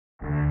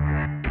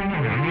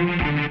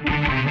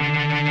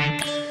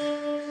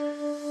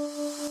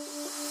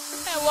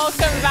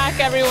Welcome back,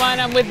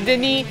 everyone. I'm with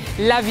Denis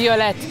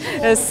Laviolette,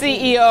 the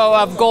CEO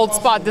of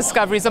GoldSpot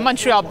Discoveries, a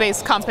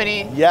Montreal-based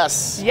company.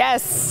 Yes.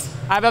 Yes.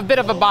 I have a bit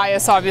of a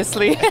bias,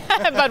 obviously,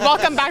 but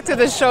welcome back to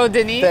the show,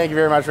 Denis. Thank you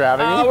very much for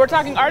having me. We're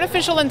talking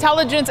artificial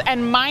intelligence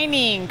and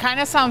mining. Kind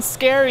of sounds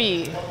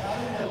scary.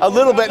 A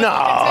little bit.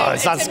 No,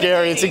 it's not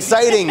scary. It's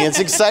exciting. It's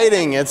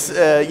exciting. It's,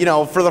 you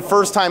know, for the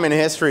first time in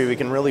history, we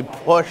can really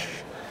push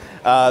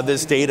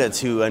this data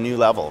to a new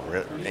level,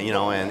 you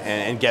know,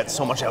 and get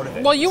so much out of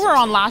it. Well, you were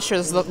on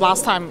the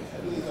last time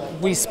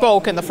we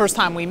spoke and the first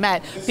time we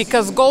met,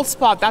 because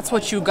GoldSpot, that's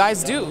what you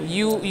guys do.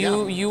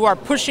 You are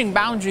pushing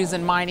boundaries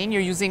in mining.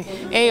 You're using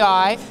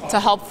AI to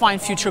help find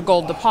future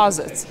gold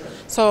deposits.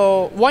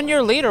 So 1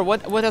 year later,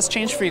 what has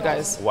changed for you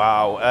guys?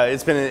 Wow,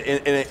 it's been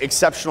an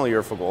exceptional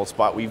year for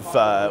GoldSpot.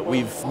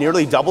 We've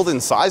nearly doubled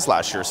in size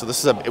last year, so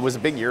it was a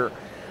big year.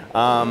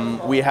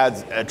 We had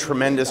a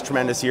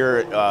tremendous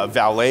year.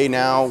 Vale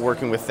now,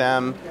 working with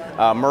them.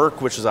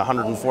 Merck, which is a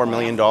 $104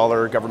 million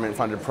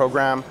government-funded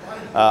program.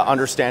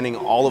 Understanding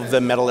all of the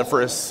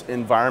metalliferous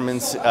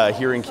environments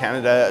here in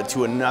Canada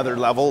to another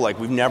level. Like,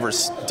 we've never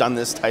done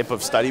this type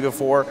of study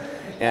before.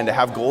 And to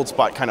have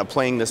GoldSpot kind of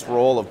playing this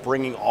role of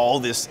bringing all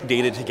this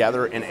data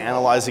together and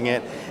analyzing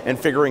it and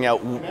figuring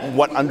out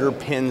what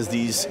underpins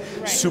these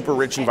super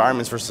rich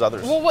environments versus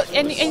others. Well,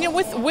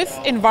 with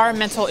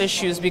environmental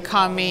issues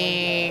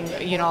becoming,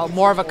 you know,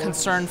 more of a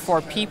concern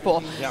for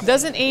people,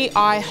 doesn't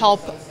AI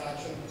help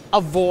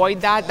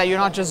avoid that you're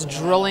not just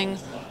drilling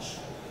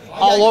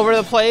all over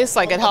the place?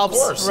 Like, it helps,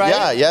 of course.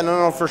 Right? Yeah,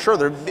 no, for sure.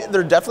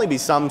 There definitely be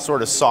some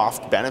sort of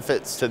soft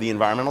benefits to the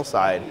environmental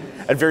side,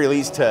 at very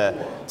least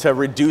to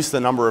reduce the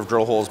number of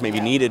drill holes maybe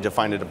needed to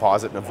find a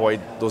deposit and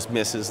avoid those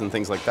misses and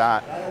things like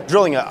that.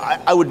 Drilling,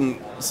 I wouldn't,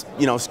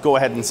 you know, go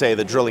ahead and say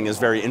that drilling is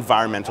very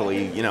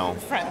environmentally, you know,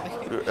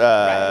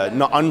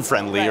 not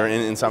unfriendly, or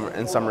in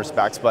some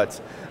respects, but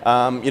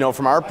you know,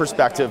 from our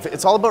perspective,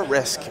 it's all about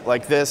risk.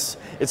 Like this,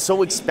 it's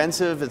so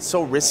expensive, it's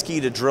so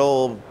risky to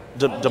drill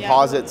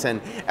deposits,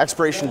 and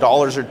exploration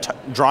dollars are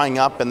drying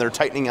up and they're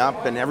tightening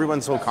up, and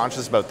everyone's so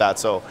conscious about that.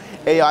 So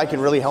AI can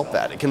really help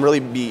that. It can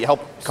really help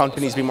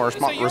companies be more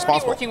responsible. So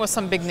you're working with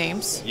some big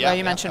names. Yeah,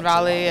 you mentioned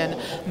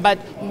Vale, but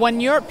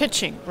when you're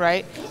pitching,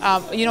 right?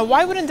 You know,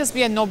 why wouldn't this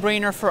be a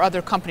no-brainer for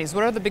other companies?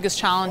 What are the biggest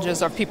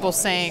challenges? Are people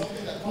saying,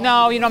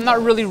 no, you know, I'm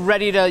not really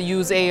ready to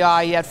use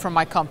AI yet for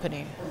my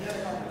company?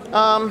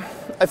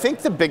 I think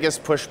the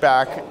biggest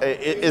pushback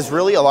is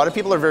really a lot of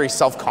people are very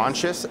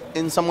self-conscious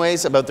in some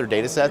ways about their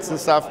data sets and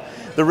stuff.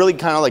 They're really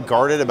kind of like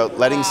guarded about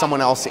letting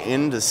someone else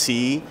in to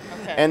see.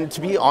 Okay. And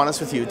to be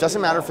honest with you, it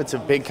doesn't matter if it's a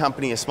big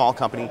company, a small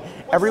company,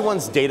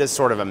 everyone's data is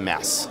sort of a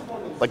mess.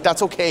 Like,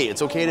 that's okay.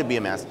 It's okay to be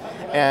a mess.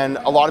 And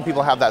a lot of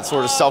people have that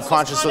sort of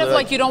self-conscious. So it's kind of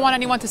like you don't want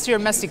anyone to see your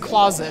messy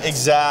closet.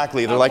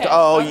 Exactly. They're like,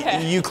 oh,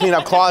 you clean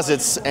up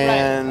closets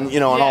and, you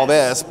know, and all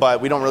this,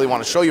 but we don't really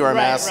want to show you our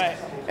mess. Right.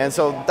 And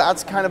so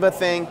that's kind of a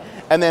thing.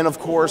 And then, of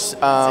course,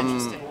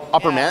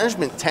 upper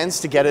management tends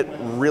to get it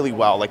really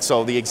well. Like,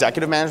 so the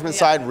executive management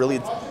side really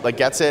like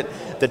gets it.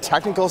 The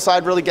technical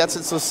side really gets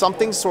it. So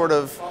something sort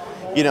of,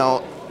 you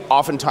know,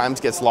 oftentimes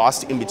gets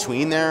lost in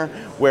between there,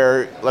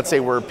 where, let's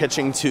say we're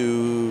pitching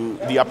to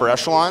the upper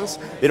echelons,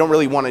 they don't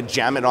really want to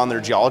jam it on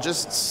their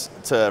geologists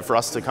for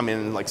us to come in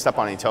and like step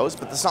on any toes,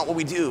 but that's not what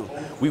we do.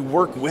 We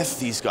work with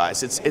these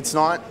guys. It's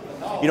not,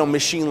 you know,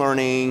 machine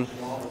learning,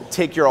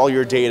 take all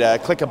your data,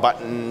 click a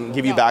button,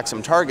 give you back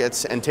some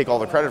targets, and take all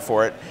the credit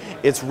for it.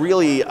 It's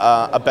really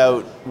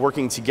about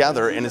working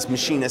together, and it's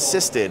machine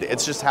assisted.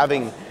 It's just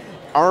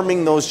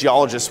arming those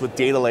geologists with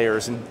data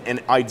layers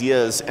and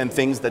ideas and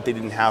things that they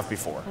didn't have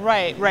before.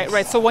 Right.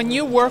 So when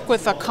you work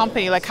with a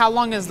company, like, how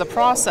long is the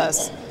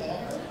process?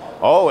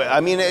 Oh, I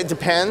mean, it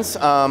depends,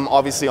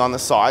 obviously, on the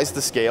size,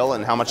 the scale,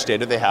 and how much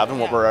data they have, and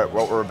what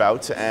we're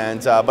about.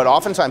 And but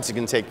oftentimes it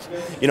can take,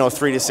 you know,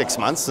 3 to 6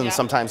 months, and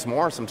sometimes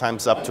more,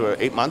 sometimes up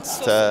to 8 months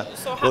to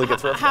really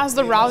get through. Has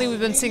the rally we've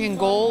been seeing in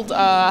gold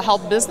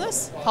helping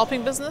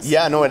business?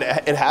 Yeah, no,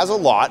 it has a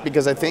lot,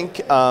 because I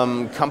think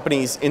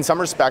companies, in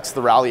some respects,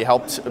 the rally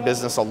helped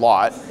business a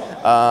lot,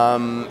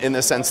 in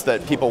the sense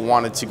that people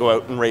wanted to go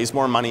out and raise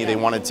more money. They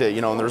wanted to,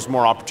 you know, and there's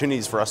more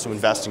opportunities for us to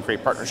invest and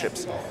create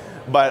partnerships.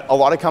 But a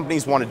lot of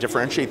companies want to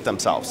differentiate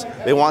themselves.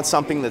 They want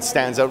something that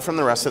stands out from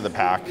the rest of the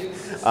pack,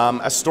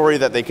 a story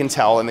that they can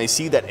tell, and they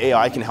see that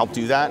AI can help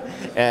do that,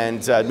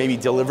 and maybe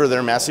deliver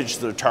their message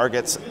to their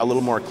targets a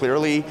little more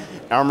clearly,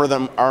 arm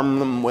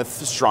them with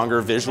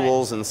stronger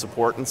visuals and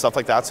support and stuff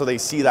like that, so they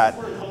see that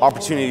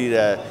opportunity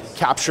to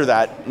capture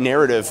that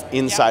narrative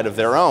inside of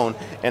their own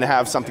and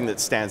have something that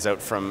stands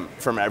out from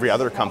every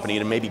other company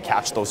to maybe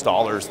catch those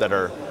dollars that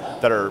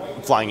are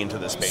flying into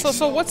this space.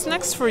 So what's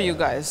next for you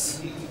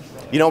guys?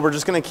 You know, we're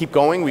just going to keep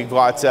going. We've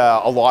got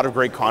a lot of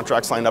great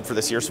contracts lined up for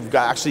this year. So we've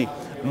got actually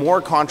more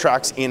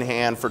contracts in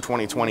hand for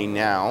 2020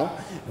 now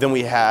than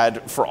we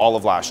had for all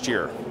of last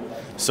year.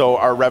 So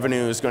our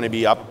revenue is going to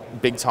be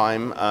up big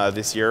time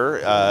this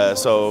year.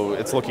 So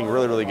it's looking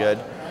really, really good.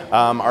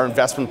 Our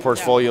investment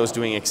portfolio is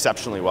doing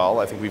exceptionally well.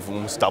 I think we've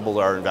almost doubled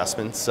our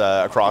investments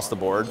across the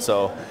board.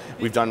 So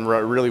we've done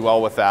really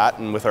well with that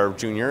and with our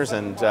juniors.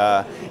 And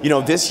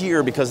this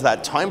year, because of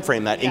that time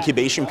frame, that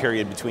incubation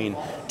period between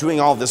doing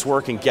all of this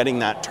work and getting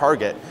that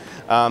target,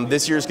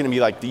 this year is going to be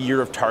like the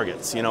year of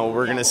targets.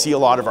 We're going to see a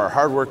lot of our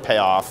hard work pay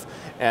off,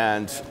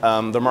 and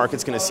the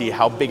market's going to see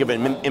how big of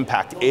an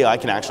impact AI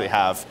can actually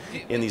have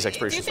in these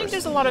exploration. Do you think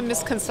there's a lot of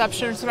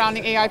misconceptions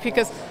surrounding AI?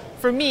 Because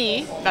for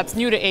me, that's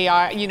new to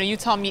AI. You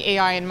tell me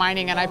AI in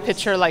mining, and I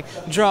picture like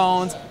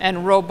drones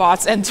and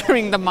robots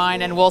entering the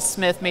mine, and Will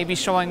Smith maybe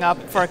showing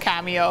up for a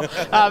cameo.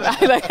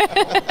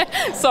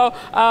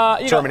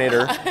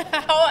 Terminator.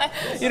 How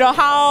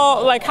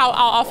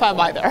off am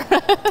I there?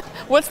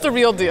 What's the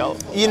real deal?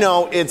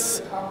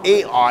 It's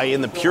AI,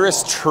 in the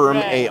purest term.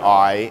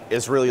 AI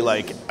is really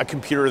like a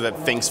computer that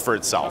thinks for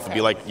itself. It'd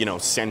be like,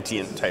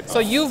 sentient type of thing. So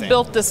you've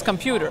built this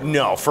computer?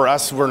 No, for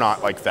us, we're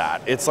not like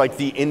that. It's like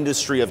the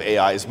industry of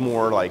AI is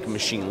more like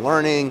machine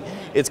learning.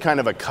 It's kind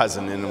of a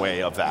cousin in a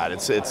way of that.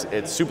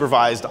 It's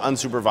supervised,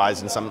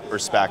 unsupervised in some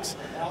respects.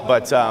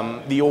 But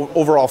the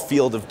overall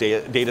field of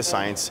data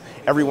science,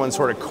 everyone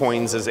sort of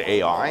coins as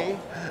AI.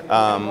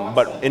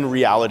 But in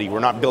reality, we're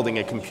not building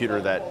a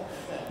computer that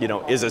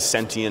is a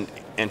sentient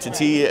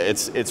entity.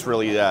 It's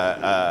really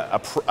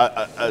a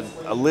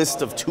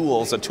list of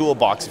tools, a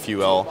toolbox, if you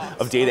will,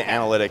 of data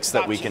analytics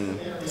that we can.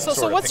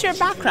 So what's your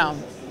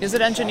background? Is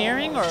it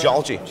engineering or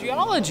geology?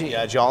 Geology.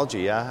 Yeah,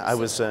 geology. Yeah, I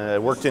was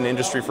worked in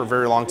industry for a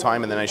very long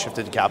time, and then I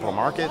shifted to capital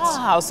markets.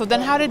 Wow. So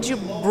then, how did you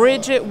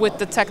bridge it with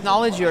the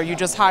technology, or you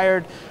just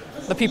hired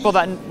the people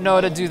that know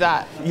to do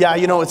that? Yeah,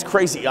 it's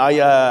crazy.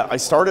 I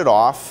started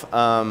off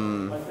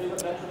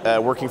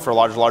working for a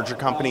lot of larger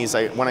companies.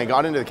 When I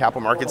got into the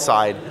capital market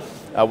side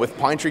with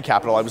Pine Tree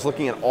Capital, I was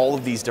looking at all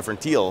of these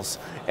different deals,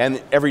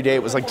 and every day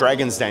it was like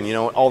Dragon's Den.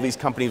 All these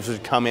companies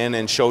would come in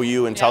and show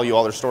you and tell you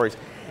all their stories.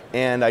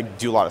 And I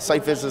do a lot of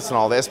site visits and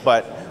all this,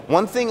 but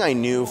one thing I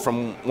knew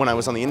from when I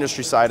was on the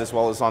industry side as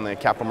well as on the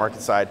capital market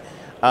side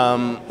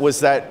was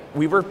that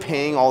we were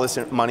paying all this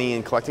money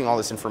and collecting all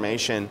this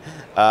information,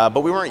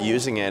 but we weren't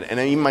using it. And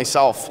even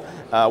myself,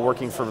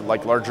 working for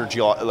like larger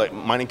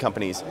mining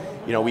companies,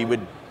 we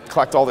would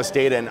collect all this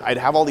data, and I'd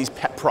have all these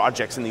pet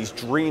projects and these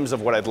dreams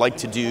of what I'd like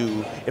to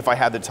do if I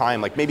had the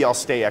time. Like maybe I'll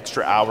stay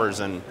extra hours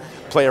and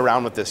play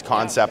around with this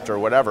concept or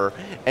whatever,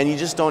 and you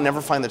just never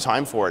find the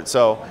time for it.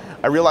 So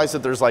I realized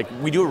that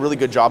we do a really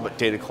good job at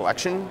data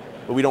collection,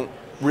 but we don't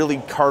really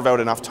carve out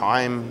enough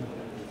time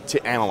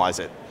to analyze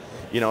it.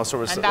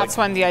 So and that's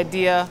when the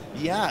idea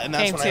and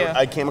that's came when to you.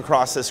 I came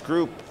across this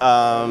group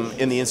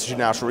in the Institute of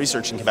National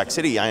Research in Quebec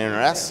City,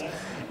 INRS,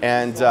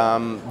 and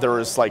there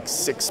was like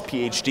 6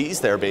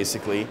 PhDs there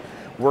basically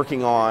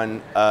working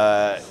on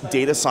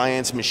data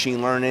science,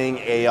 machine learning,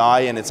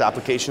 AI, and its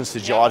applications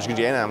to geological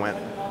data. And I went,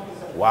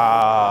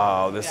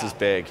 wow, this is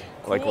big,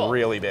 like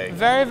really big.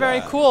 Very,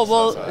 very cool.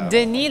 Well,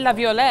 Denis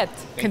Laviolette,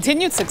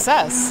 continued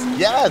success.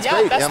 Yeah, it's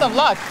great. Best of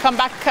luck. Come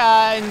back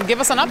and give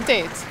us an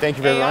update. Thank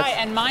you very much. AI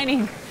and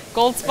mining,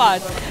 GoldSpot.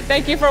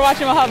 Thank you for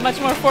watching. We'll have much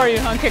more for you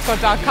on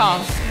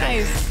Kitco.com.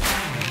 Nice.